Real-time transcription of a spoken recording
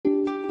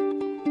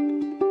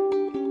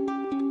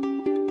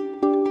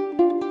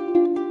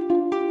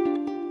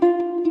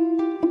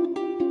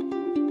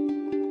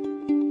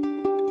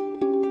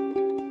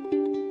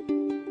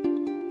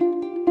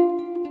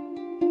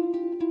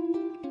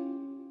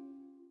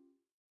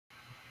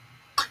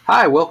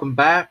Hi, welcome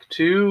back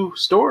to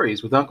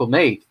Stories with Uncle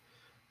Nate.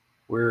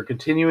 We're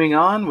continuing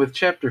on with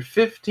Chapter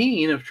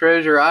 15 of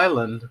Treasure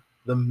Island,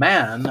 The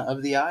Man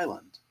of the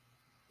Island.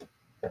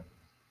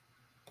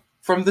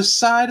 From the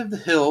side of the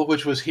hill,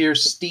 which was here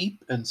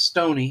steep and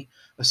stony,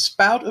 a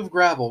spout of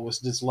gravel was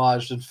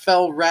dislodged and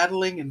fell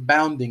rattling and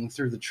bounding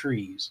through the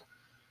trees.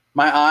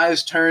 My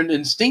eyes turned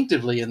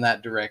instinctively in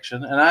that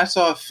direction, and I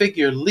saw a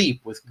figure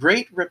leap with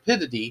great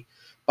rapidity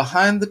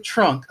behind the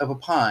trunk of a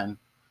pine.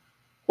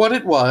 What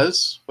it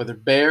was, whether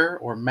bear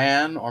or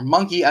man or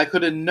monkey, I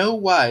could in no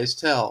wise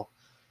tell.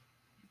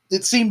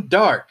 It seemed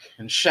dark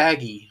and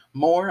shaggy,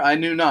 more I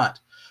knew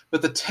not,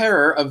 but the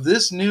terror of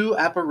this new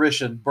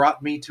apparition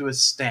brought me to a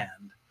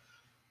stand.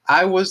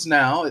 I was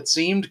now, it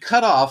seemed,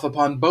 cut off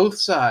upon both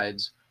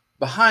sides.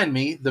 Behind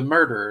me, the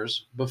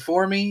murderers;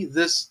 before me,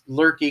 this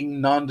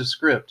lurking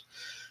nondescript.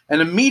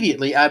 And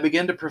immediately I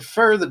began to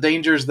prefer the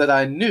dangers that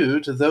I knew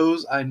to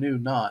those I knew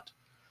not.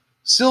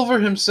 Silver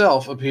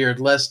himself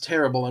appeared less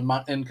terrible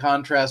in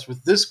contrast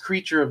with this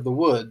creature of the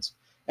woods,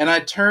 and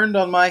I turned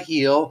on my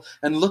heel,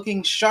 and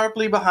looking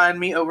sharply behind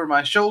me over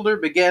my shoulder,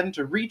 began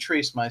to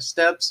retrace my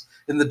steps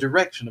in the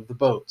direction of the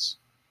boats.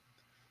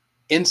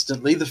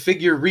 Instantly the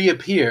figure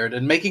reappeared,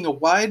 and making a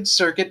wide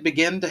circuit,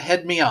 began to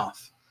head me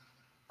off.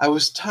 I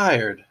was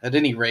tired, at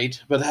any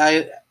rate, but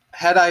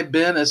had I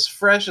been as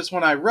fresh as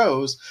when I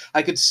rose,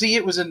 I could see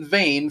it was in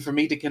vain for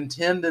me to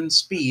contend in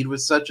speed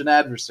with such an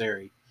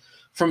adversary.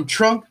 From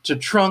trunk to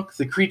trunk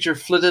the creature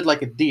flitted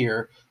like a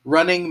deer,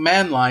 running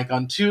manlike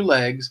on two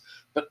legs,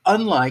 but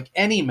unlike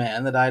any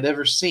man that I had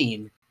ever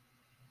seen,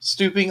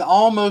 stooping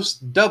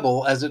almost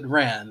double as it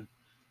ran.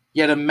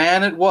 Yet a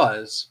man it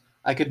was.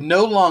 I could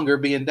no longer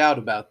be in doubt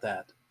about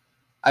that.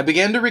 I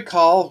began to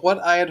recall what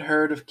I had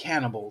heard of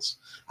cannibals.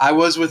 I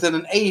was within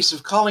an ace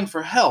of calling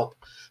for help,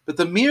 but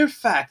the mere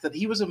fact that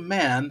he was a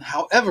man,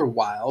 however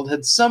wild,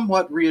 had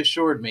somewhat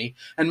reassured me,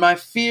 and my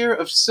fear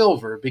of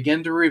Silver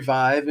began to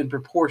revive in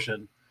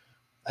proportion.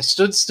 I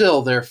stood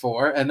still,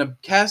 therefore, and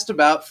cast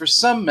about for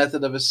some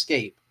method of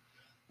escape.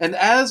 And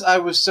as I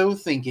was so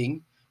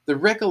thinking, the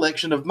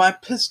recollection of my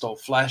pistol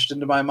flashed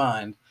into my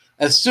mind.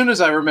 As soon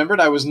as I remembered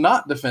I was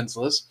not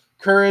defenseless,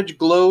 courage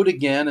glowed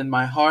again in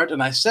my heart,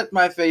 and I set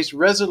my face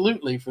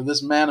resolutely for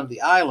this man of the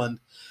island,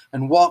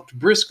 and walked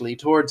briskly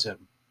towards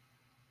him.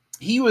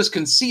 He was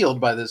concealed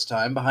by this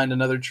time behind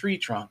another tree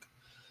trunk,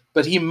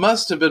 but he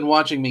must have been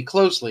watching me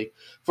closely,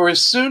 for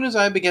as soon as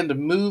I began to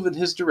move in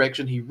his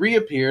direction, he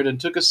reappeared and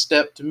took a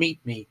step to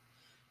meet me.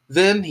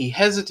 Then he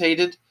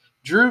hesitated,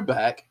 drew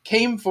back,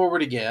 came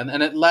forward again,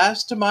 and at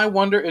last, to my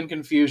wonder and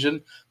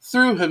confusion,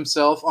 threw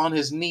himself on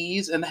his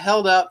knees and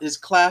held out his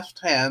clasped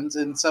hands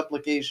in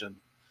supplication.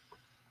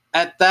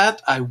 At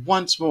that I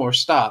once more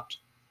stopped.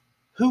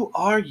 "Who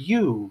are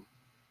you?"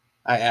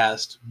 I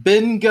asked.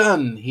 "Ben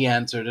Gunn," he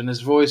answered, and his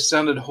voice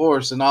sounded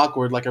hoarse and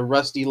awkward like a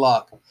rusty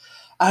lock.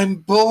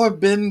 "I'm poor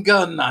Ben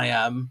Gunn, I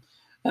am,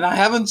 and I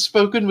haven't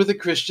spoken with a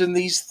Christian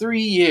these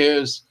 3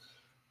 years."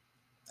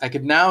 I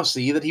could now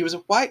see that he was a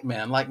white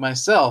man like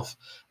myself,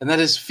 and that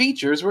his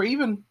features were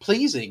even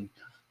pleasing.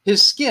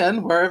 His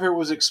skin, wherever it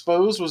was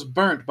exposed, was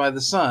burnt by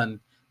the sun.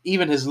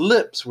 Even his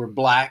lips were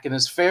black, and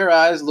his fair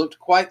eyes looked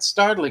quite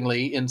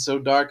startlingly in so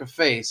dark a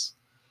face.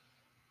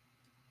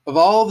 Of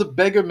all the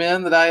beggar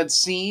men that I had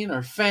seen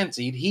or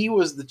fancied, he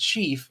was the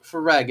chief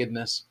for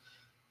raggedness.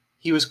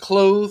 He was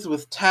clothed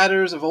with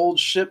tatters of old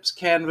ship's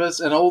canvas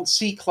and old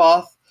sea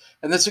cloth,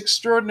 and this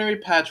extraordinary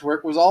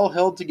patchwork was all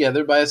held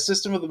together by a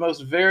system of the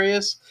most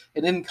various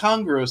and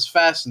incongruous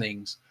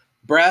fastenings,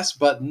 brass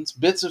buttons,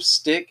 bits of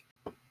stick,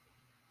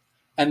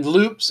 and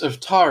loops of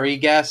tarry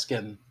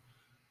gaskin.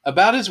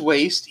 About his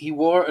waist he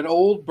wore an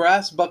old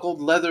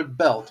brass-buckled leather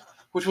belt,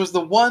 which was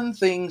the one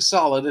thing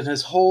solid in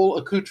his whole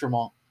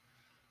accoutrement.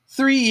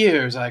 "3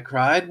 years," I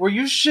cried. "Were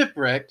you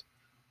shipwrecked?"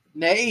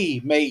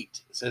 "Nay, mate,"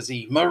 says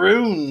he,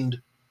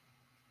 "marooned."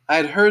 I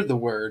had heard the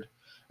word,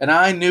 and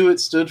I knew it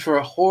stood for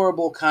a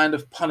horrible kind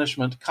of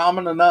punishment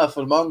common enough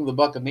among the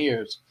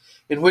buccaneers,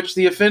 in which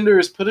the offender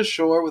is put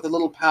ashore with a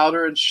little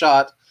powder and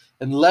shot,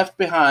 and left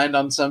behind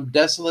on some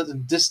desolate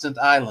and distant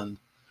island.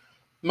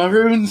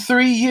 "Marooned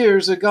 3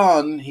 years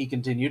agone," he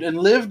continued, "and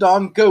lived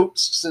on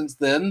goats since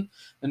then,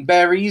 and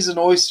berries and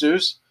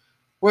oysters.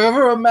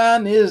 Wherever a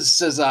man is,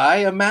 says I,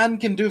 a man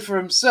can do for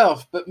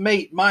himself, but,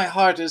 mate, my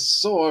heart is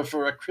sore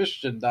for a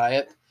Christian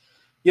diet.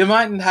 You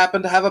mightn't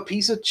happen to have a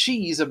piece of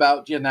cheese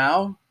about you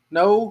now?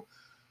 No?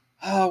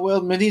 Ah,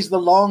 well, many's the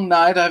long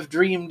night I've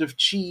dreamed of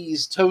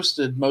cheese,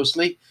 toasted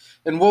mostly,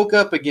 and woke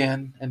up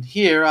again, and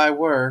here I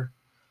were.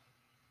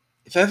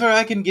 If ever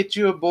I can get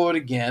you aboard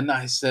again,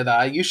 said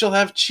I, you shall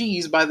have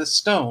cheese by the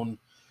stone."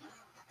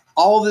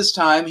 All this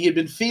time he had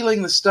been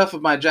feeling the stuff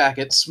of my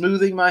jacket,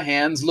 smoothing my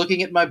hands,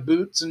 looking at my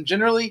boots, and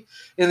generally,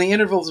 in the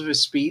intervals of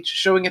his speech,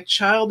 showing a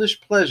childish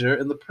pleasure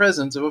in the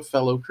presence of a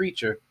fellow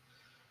creature.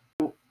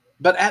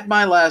 But at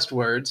my last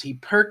words he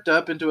perked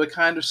up into a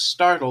kind of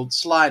startled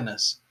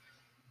slyness.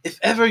 "If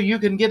ever you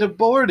can get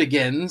aboard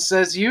again,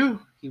 says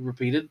you," he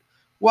repeated.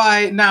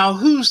 "Why, now,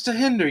 who's to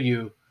hinder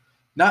you?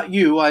 Not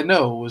you, I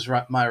know, was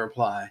my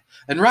reply.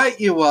 And right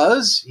you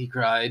was, he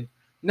cried.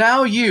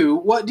 Now you,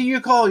 what do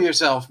you call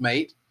yourself,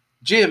 mate?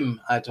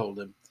 Jim, I told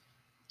him.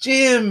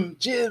 Jim,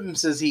 Jim,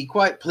 says he,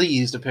 quite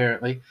pleased,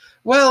 apparently.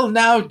 Well,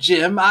 now,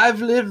 Jim,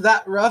 I've lived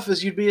that rough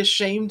as you'd be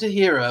ashamed to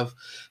hear of.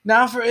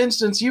 Now, for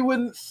instance, you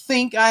wouldn't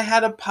think I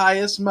had a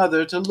pious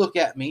mother to look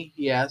at me,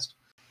 he asked.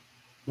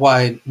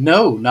 Why,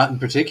 no, not in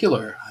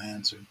particular, I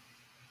answered.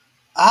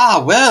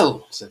 Ah,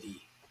 well, said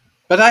he,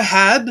 but I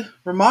had,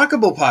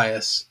 remarkable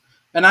pious,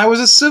 and I was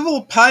a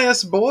civil,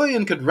 pious boy,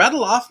 and could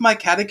rattle off my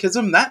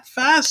catechism that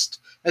fast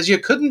as you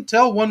couldn't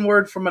tell one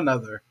word from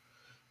another.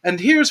 And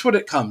here's what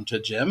it come to,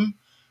 Jim.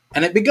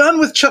 And it begun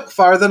with Chuck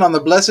Farthing on the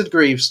blessed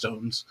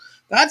gravestones.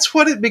 That's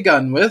what it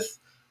begun with.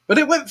 But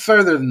it went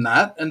further than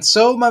that, and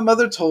so my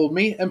mother told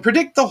me, and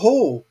predict the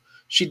whole.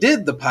 She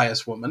did, the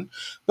pious woman,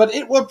 but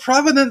it were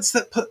Providence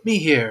that put me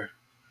here.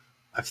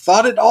 I've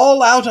thought it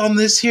all out on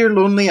this here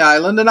lonely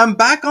island, and I'm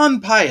back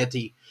on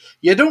piety.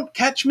 You don't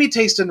catch me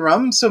tasting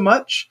rum so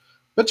much,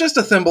 but just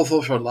a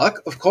thimbleful for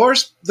luck, of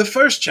course, the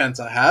first chance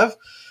I have.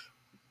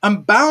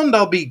 I'm bound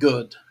I'll be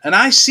good, and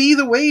I see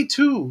the way,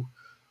 too.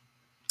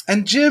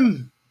 And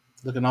Jim,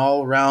 looking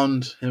all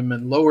round him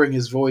and lowering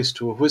his voice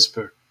to a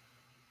whisper,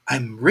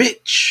 I'm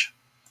rich.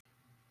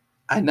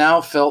 I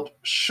now felt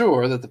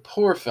sure that the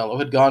poor fellow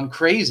had gone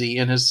crazy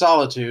in his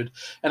solitude,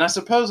 and I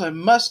suppose I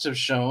must have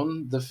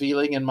shown the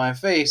feeling in my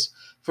face,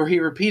 for he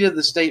repeated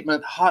the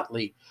statement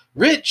hotly.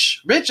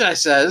 Rich, rich, I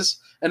says,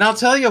 and I'll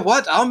tell you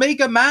what, I'll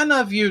make a man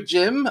of you,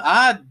 Jim.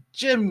 Ah,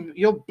 Jim,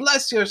 you'll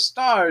bless your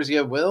stars,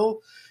 you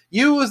will.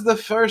 You was the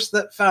first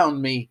that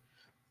found me.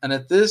 And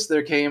at this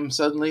there came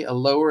suddenly a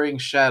lowering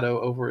shadow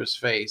over his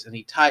face, and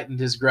he tightened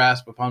his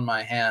grasp upon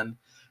my hand,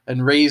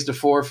 and raised a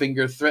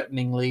forefinger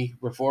threateningly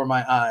before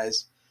my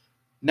eyes.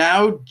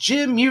 Now,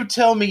 Jim, you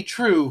tell me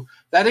true.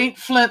 That ain't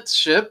Flint's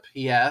ship,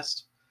 he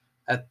asked.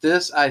 At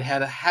this I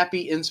had a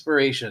happy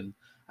inspiration.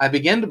 I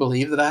began to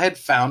believe that I had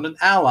found an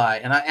ally,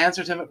 and I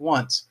answered him at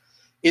once.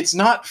 It's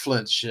not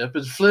Flint's ship,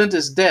 and Flint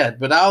is dead,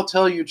 but I'll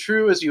tell you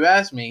true as you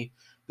ask me.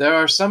 There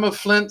are some of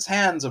Flint's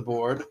hands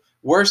aboard.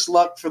 Worse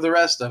luck for the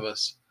rest of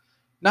us.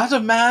 Not a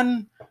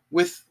man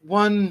with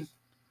one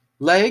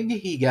leg,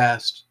 he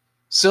gasped.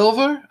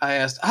 Silver? I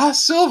asked. Ah,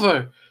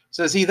 Silver,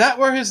 says he. That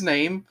were his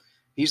name.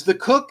 He's the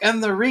cook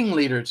and the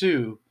ringleader,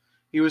 too.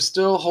 He was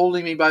still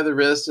holding me by the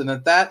wrist, and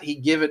at that he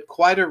give it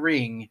quite a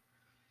ring.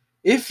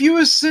 If you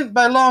was sent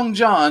by Long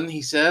John,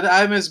 he said,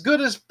 I'm as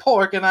good as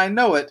pork, and I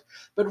know it.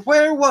 But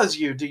where was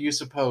you, do you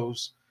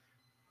suppose?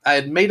 I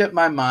had made up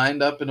my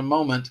mind up in a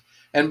moment,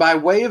 and by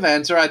way of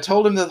answer I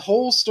told him the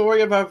whole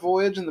story of our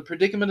voyage and the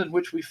predicament in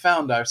which we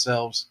found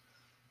ourselves.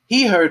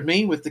 He heard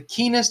me with the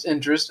keenest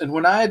interest, and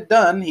when I had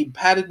done, he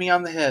patted me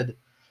on the head.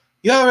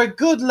 You're a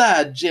good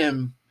lad,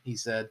 Jim, he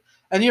said,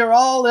 and you're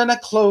all in a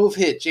clove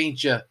hitch,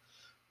 ain't you?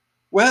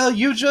 Well,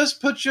 you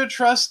just put your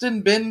trust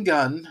in Ben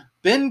Gunn.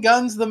 Ben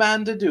Gunn's the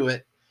man to do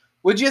it.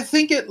 Would you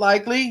think it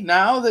likely,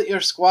 now, that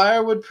your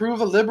squire would prove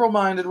a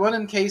liberal-minded one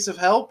in case of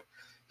help,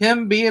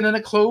 him being in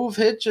a clove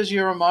hitch, as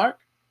you remark?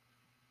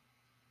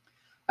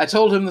 I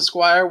told him the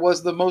squire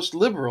was the most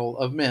liberal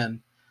of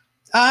men.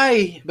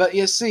 Aye, but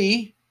you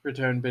see,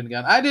 returned Ben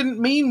Gunn, I didn't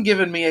mean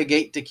giving me a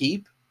gate to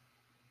keep.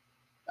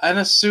 And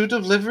a suit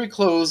of livery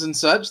clothes and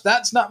such,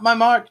 that's not my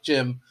mark,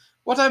 Jim.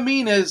 What I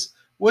mean is,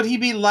 would he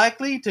be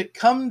likely to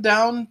come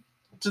down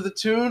to the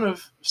tune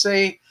of,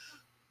 say,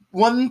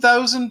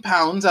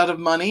 £1,000 out of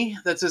money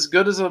that's as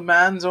good as a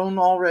man's own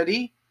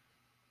already?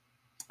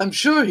 I'm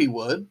sure he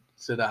would,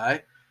 said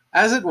I.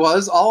 As it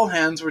was, all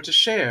hands were to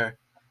share.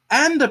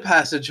 And a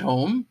passage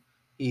home,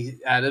 he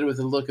added with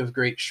a look of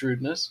great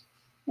shrewdness.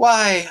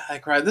 Why, I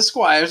cried, the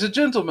squire's a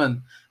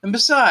gentleman, and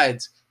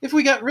besides, if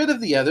we got rid of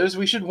the others,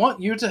 we should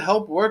want you to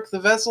help work the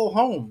vessel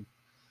home.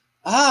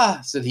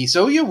 Ah, said he,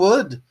 so you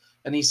would,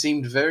 and he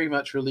seemed very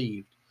much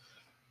relieved.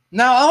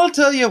 Now I'll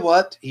tell you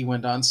what, he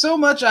went on, so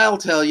much I'll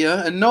tell you,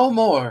 and no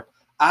more.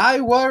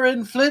 I were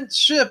in Flint's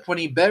ship when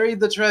he buried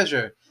the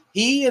treasure,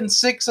 he and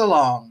 6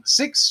 along,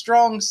 6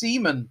 strong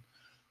seamen.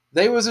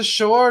 They was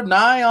ashore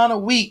nigh on a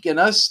week, and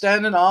us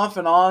standing off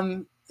and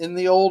on in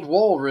the old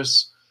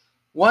Walrus.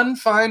 One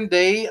fine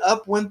day,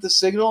 up went the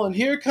signal, and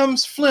here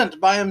comes Flint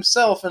by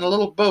himself in a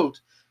little boat,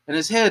 and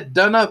his head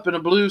done up in a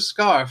blue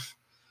scarf.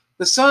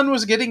 The sun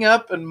was getting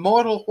up, and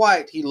mortal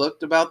white he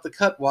looked about the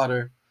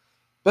cutwater.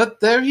 But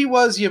there he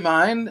was, you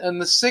mind,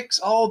 and the 6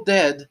 all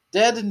dead,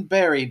 dead and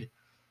buried.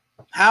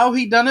 How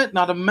he done it,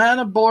 not a man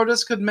aboard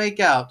us could make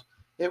out.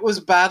 It was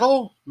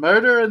battle,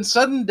 murder, and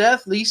sudden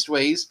death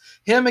leastways,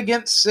 him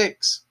against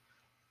 6.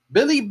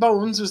 Billy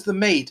Bones was the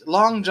mate,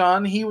 Long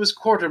John he was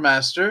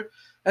quartermaster,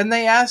 and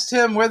they asked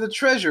him where the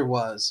treasure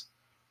was.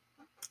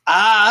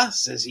 Ah,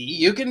 says he,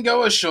 you can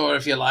go ashore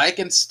if you like,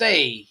 and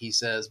stay, he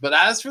says, but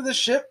as for the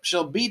ship,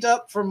 she'll beat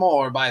up for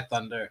more, by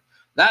thunder.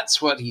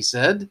 That's what he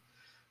said.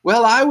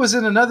 Well, I was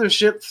in another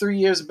ship 3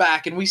 years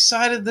back, and we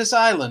sighted this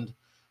island.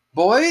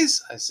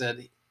 Boys, I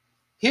said,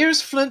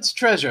 here's Flint's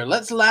treasure.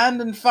 Let's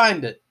land and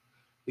find it.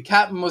 The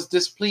captain was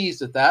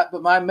displeased at that,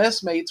 but my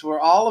messmates were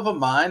all of a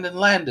mind and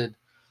landed.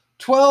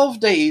 12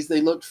 days they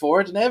looked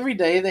for it, and every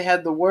day they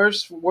had the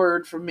worst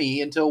word from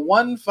me until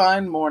one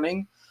fine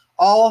morning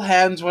all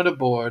hands went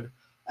aboard.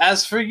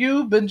 As for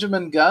you,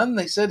 Benjamin Gunn,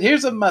 they said,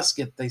 here's a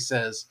musket, they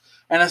says,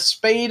 and a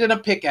spade and a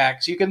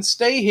pickaxe. You can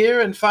stay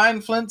here and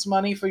find Flint's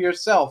money for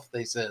yourself,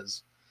 they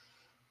says.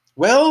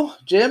 Well,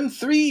 Jim,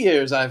 3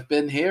 years I've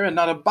been here, and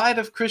not a bite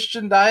of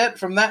Christian diet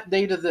from that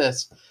day to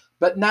this.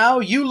 But now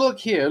you look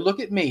here, look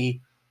at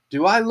me.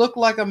 Do I look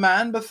like a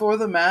man before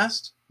the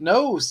mast?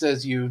 No,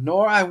 says you,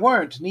 nor I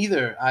weren't,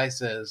 neither, I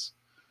says.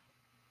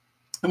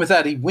 And with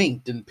that he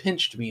winked and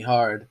pinched me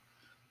hard.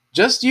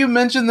 Just you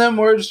mention them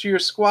words to your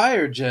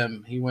squire,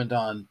 Jim, he went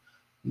on.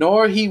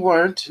 Nor he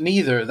weren't,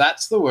 neither,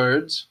 that's the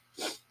words.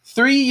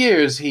 3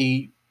 years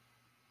he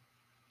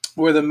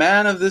were the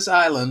man of this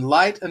island,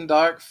 light and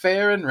dark,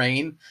 fair and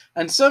rain,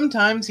 and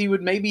sometimes he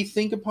would maybe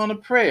think upon a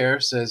prayer,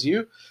 says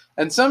you,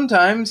 and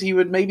sometimes he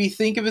would maybe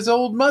think of his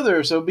old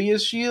mother, so be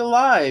as she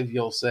alive,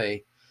 you'll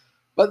say.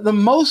 But the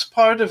most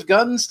part of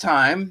Gunn's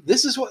time,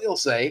 this is what you'll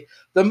say,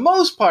 the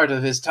most part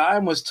of his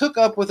time was took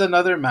up with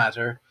another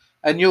matter,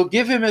 and you'll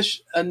give him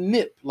a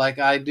nip like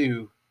I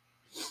do.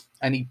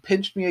 And he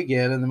pinched me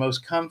again in the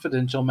most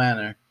confidential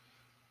manner.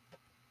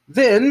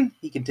 Then,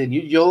 he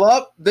continued, you'll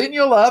up,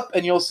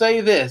 and you'll say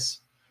this.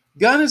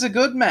 Gunn is a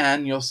good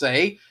man, you'll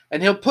say,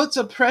 and he'll puts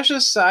a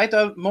precious sight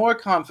of more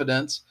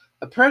confidence,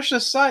 a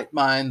precious sight,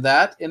 mind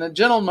that, in a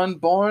gentleman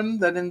born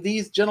than in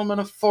these gentlemen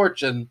of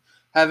fortune,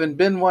 having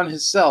been one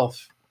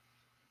hisself.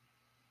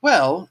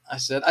 Well, I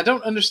said, I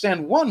don't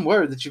understand one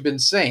word that you've been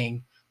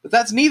saying, but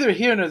that's neither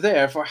here nor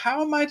there, for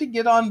how am I to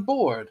get on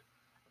board?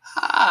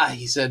 Ah,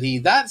 said he,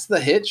 that's the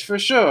hitch for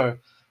sure.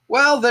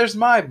 Well, there's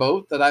my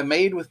boat that I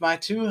made with my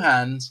 2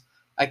 hands.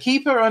 I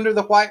keep her under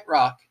the White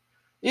Rock.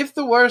 If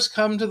the worst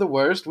come to the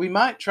worst, we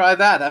might try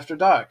that after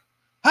dark.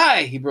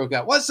 Hi, he broke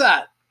out, what's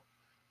that?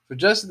 For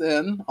just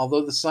then,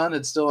 although the sun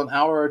had still an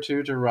hour or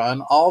two to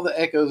run, all the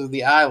echoes of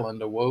the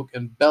island awoke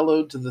and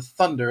bellowed to the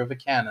thunder of a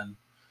cannon.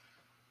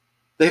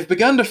 They've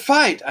begun to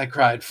fight, I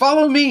cried.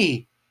 Follow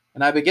me!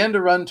 And I began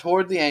to run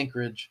toward the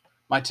anchorage,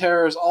 my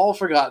terrors all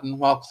forgotten,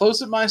 while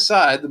close at my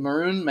side the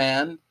maroon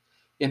man,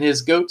 in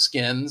his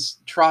goat-skins,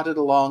 trotted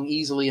along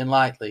easily and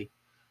lightly.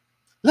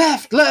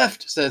 Left,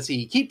 left, says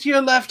he. Keep to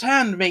your left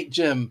hand, mate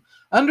Jim.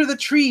 Under the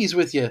trees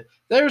with you.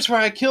 There's where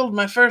I killed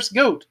my first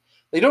goat.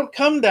 They don't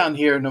come down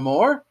here no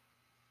more.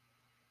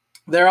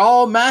 They're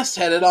all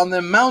mast-headed on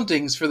them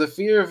mountings for the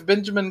fear of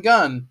Benjamin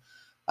Gunn.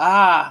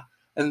 Ah,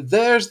 and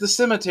there's the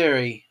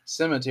cemetery.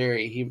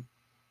 Cemetery,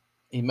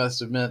 he must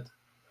have meant.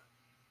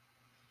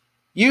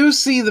 You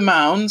see the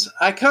mounds.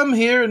 I come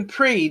here and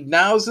prayed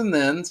nows and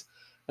thens,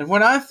 and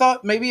when I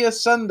thought maybe a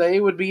Sunday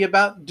would be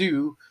about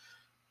due,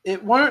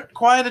 it weren't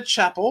quite a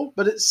chapel,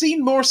 but it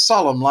seemed more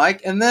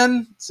solemn-like, and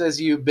then, says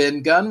you,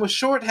 Ben Gunn was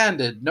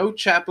short-handed, no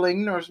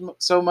chapeling nor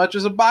so much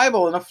as a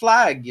Bible and a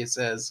flag, you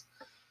says.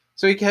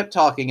 So he kept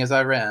talking as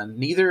I ran,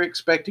 neither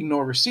expecting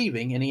nor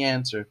receiving any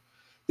answer.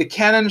 The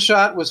cannon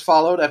shot was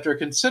followed after a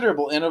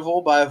considerable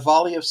interval by a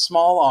volley of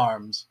small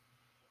arms.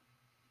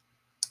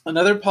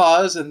 Another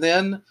pause, and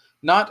then,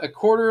 not a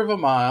quarter of a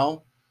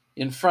mile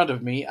in front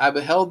of me, I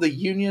beheld the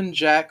Union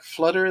Jack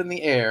flutter in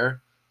the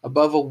air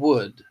above a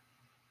wood.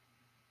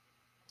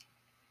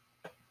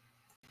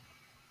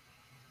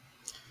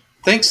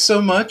 Thanks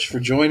so much for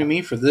joining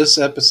me for this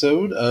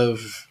episode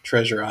of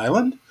Treasure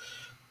Island.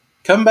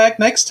 Come back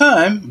next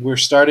time. We're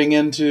starting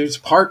into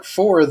part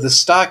 4 of The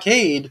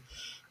Stockade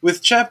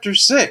with chapter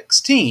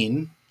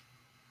 16,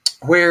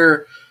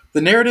 where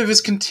the narrative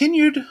is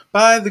continued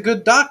by the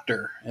good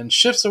doctor and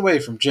shifts away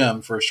from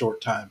Jim for a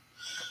short time.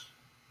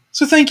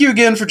 So thank you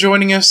again for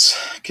joining us.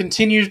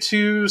 Continue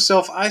to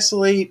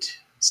self-isolate,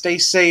 stay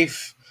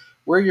safe,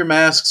 wear your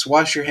masks,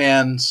 wash your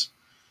hands.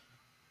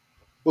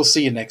 We'll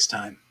see you next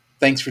time.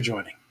 Thanks for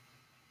joining.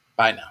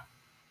 Bye now.